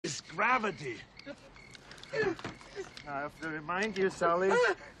is gravity. I have to remind you, Sally,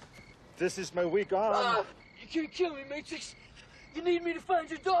 this is my weak arm. You can't kill me, Matrix. You need me to find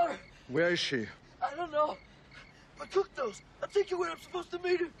your daughter. Where is she? I don't know. I cooked those. I'll take you where I'm supposed to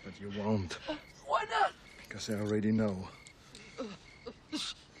meet her. But you won't. Why not? Because I already know.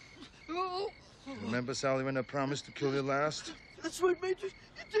 Remember, Sally, when I promised to kill you last? That's right, Matrix.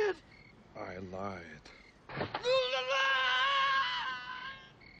 You did. I lied.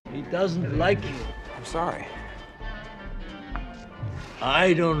 He doesn't like you. I'm sorry.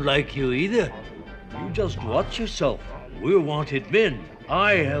 I don't like you either. You just watch yourself. We're wanted men.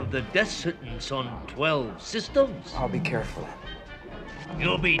 I have the death sentence on 12 systems. I'll be careful.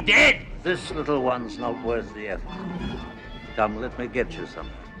 You'll be dead. This little one's not worth the effort. Come, let me get you some.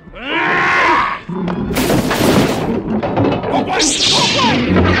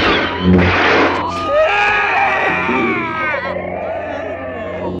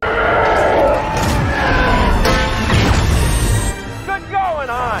 Good going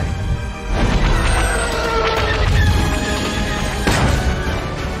on.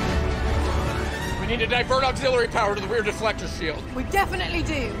 We need to divert auxiliary power to the rear deflector shield. We definitely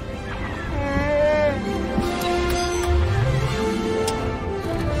do.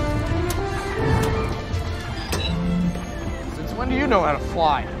 Since when do you know how to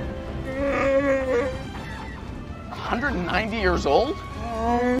fly? 190 years old?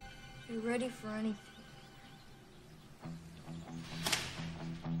 You ready for anything?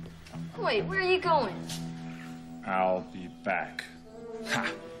 Wait, where are you going? I'll be back.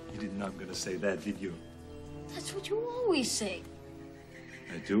 Ha! You didn't know I'm gonna say that, did you? That's what you always say.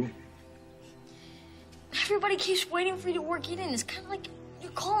 I do? Everybody keeps waiting for you to work it in. It's kind of like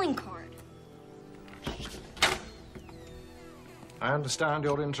your calling card. I understand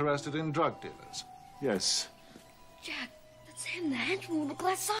you're interested in drug dealers. Yes. Jack, that's him, the henchman with the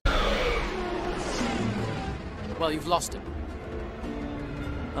glass eye. Well, you've lost him.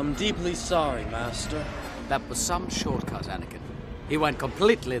 I'm deeply sorry, Master. That was some shortcut, Anakin. He went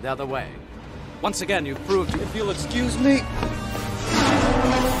completely the other way. Once again, you've proved If you'll excuse me.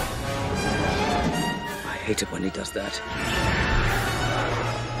 I hate it when he does that.